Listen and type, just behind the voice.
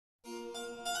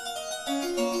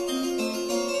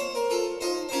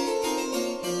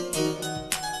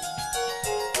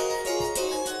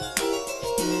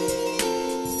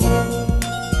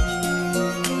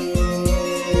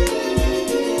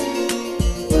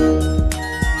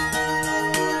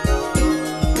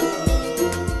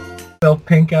myself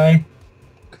pink eye.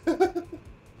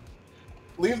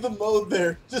 Leave the mode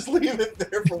there. Just leave it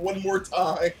there for one more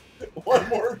time. One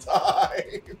more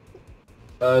time.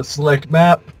 Select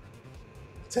map.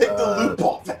 Take the loop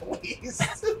off at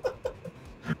least.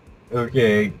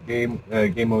 Okay, game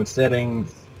mode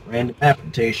settings, random map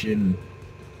rotation,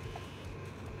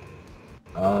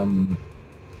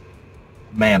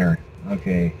 manner.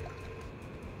 Okay.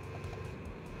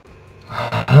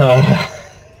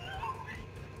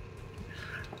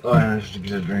 Oh, I should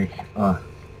get a drink.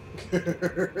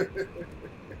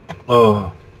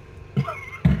 Oh.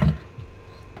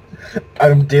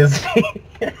 I'm dizzy.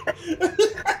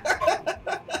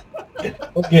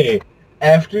 Okay,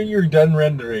 after you're done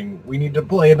rendering, we need to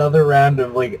play another round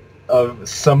of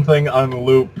something on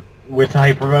loop with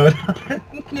hyper mode.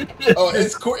 Oh,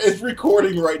 it's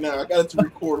recording right now. I got it to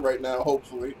record right now,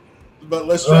 hopefully. But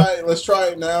let's try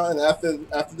it now, and after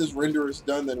this render is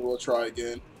done, then we'll try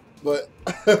again. But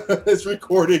it's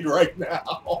recording right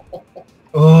now.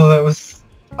 Oh, that was...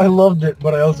 I loved it,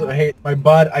 but I also hate my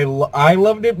body. I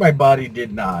loved it, my body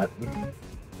did not.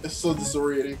 It's so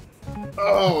disorienting.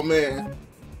 Oh, man.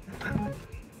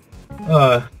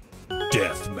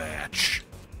 Deathmatch.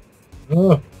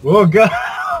 Oh, God.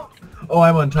 Oh,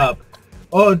 I'm on top.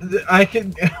 Oh, I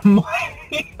can...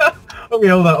 Okay,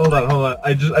 hold on.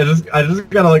 I just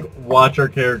gotta, like, watch our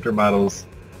character models.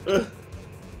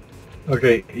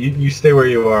 Okay, you stay where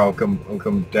you are. I'll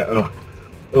come down.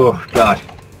 Oh God.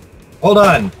 Hold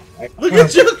on. Look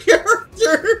at your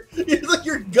character. It's like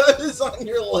your gun is on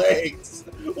your legs.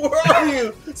 Where are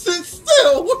you? Sit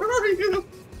still. Where are you?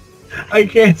 I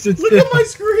can't sit still. Look at my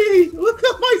screen. Look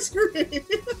at my screen.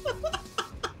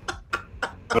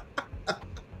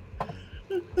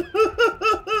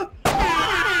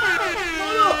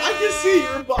 I can see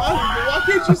your body, but why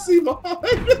can't you see mine?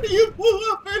 You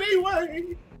blew up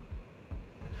anyway.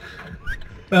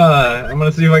 I'm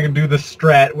gonna see if I can do the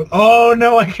strat with... Oh,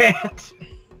 no, I can't!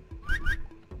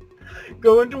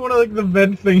 Go into one of, like, the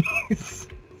vent thingies.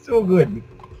 So good.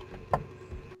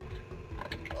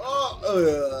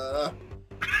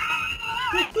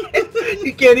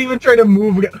 You can't even try to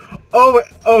move.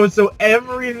 Oh, so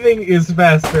everything is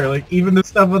faster, like, even the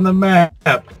stuff on the map.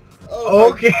 Oh,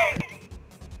 okay.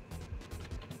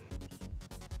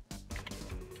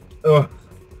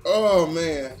 Oh,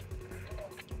 man.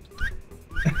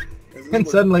 And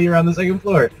suddenly you're on the second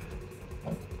floor.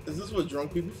 Is this what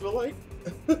drunk people feel like?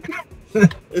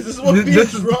 Is this what being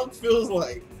drunk feels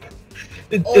like?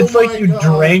 It's like you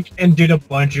drank and did a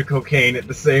bunch of cocaine at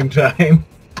the same time.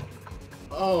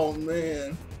 Oh,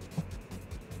 man.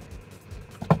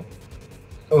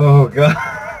 Oh, God.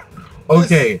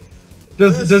 Okay.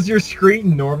 Does your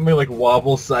screen normally, like,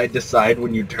 wobble side to side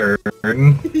when you turn?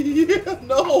 Yeah,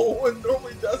 no, it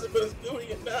normally doesn't, but it's doing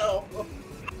it now.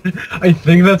 I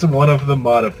think that's one of the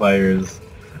modifiers.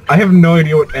 I have no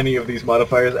idea what any of these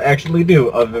modifiers actually do,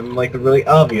 other than, like, the really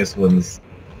obvious ones.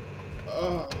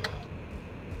 Oh,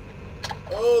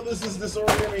 this is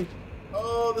disorienting.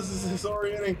 Oh, this is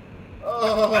disorienting.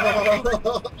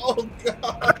 Oh, oh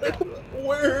God.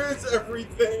 Where is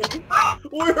everything?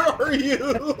 Where are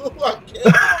you? I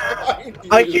can't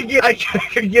find you.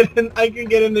 I can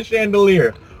get in the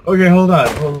chandelier. Okay, hold on.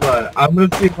 I'm gonna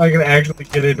see if I can actually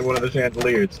get into one of the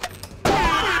chandeliers.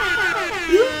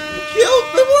 You killed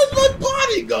me. Where's my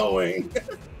body going?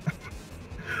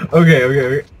 Okay.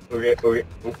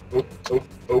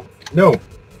 Oh, no.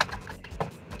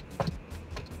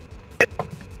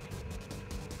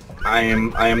 I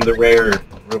am the rare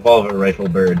revolver rifle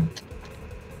bird.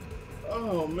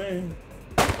 Oh man.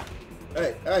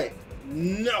 Hey,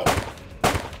 no.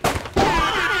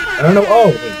 I don't know.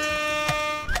 Oh.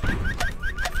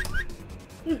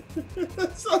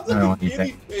 That sounds like a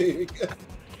guinea pig.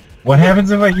 What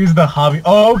happens if I use the hobby?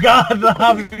 Oh God, the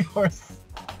hobby horse.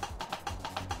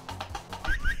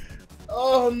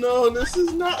 Oh no, this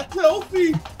is not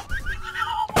healthy.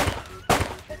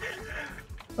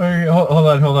 Okay, hold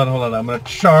on. I'm gonna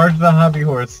charge the hobby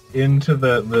horse into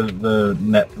the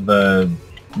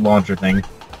launcher thing.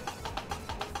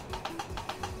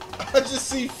 I just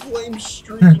see flames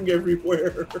streaking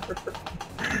everywhere.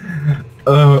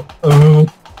 Don't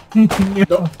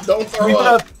throw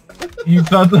up. You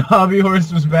thought the hobby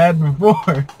horse was bad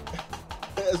before.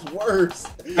 It's worse.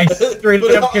 I straight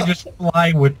up can just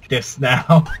fly with this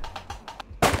now.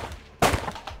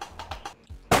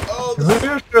 Oh,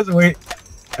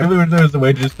 I really wish there was a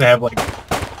way just to have, like...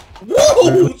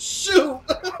 Whoa! Shoot!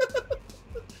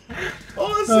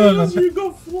 All I see is you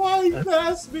go flying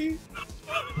past me.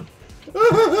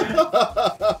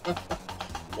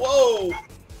 Whoa!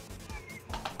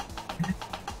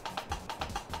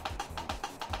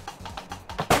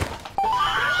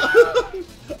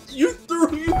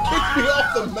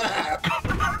 off the map.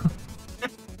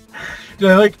 Did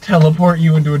I like teleport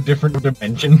you into a different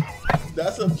dimension?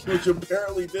 That's what you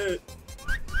apparently did.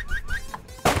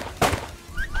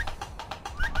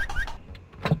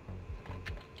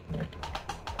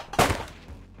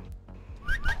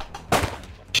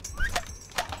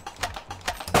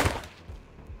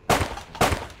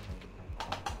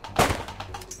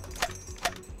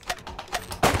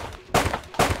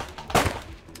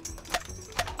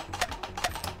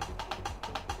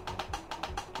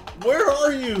 Where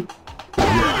are you?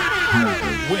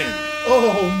 Win.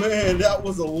 Oh man, that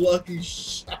was a lucky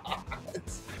shot.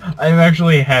 I'm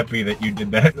actually happy that you did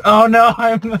that. Oh no,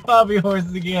 I'm the hobby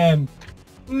horse again.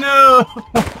 No.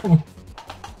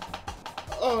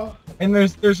 Oh, And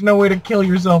there's no way to kill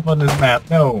yourself on this map.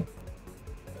 No.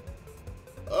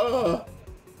 oh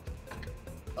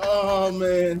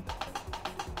man.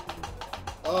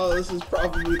 Oh, this is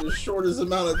probably the shortest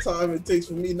amount of time it takes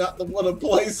for me not to want to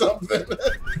play something.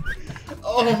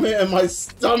 Oh man, my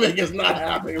stomach is not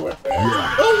happy with it.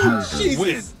 Oh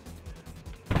Jesus!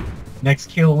 Next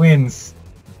kill wins.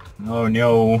 Oh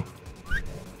no.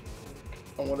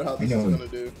 I wonder how this is gonna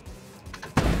do.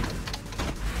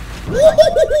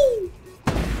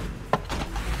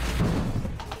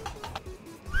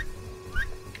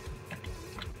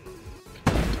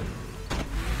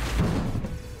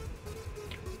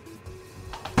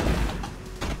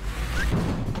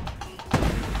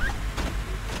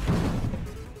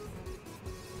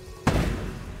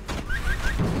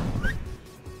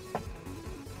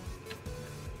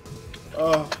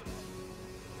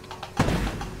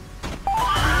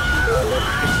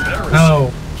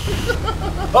 No.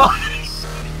 Oh.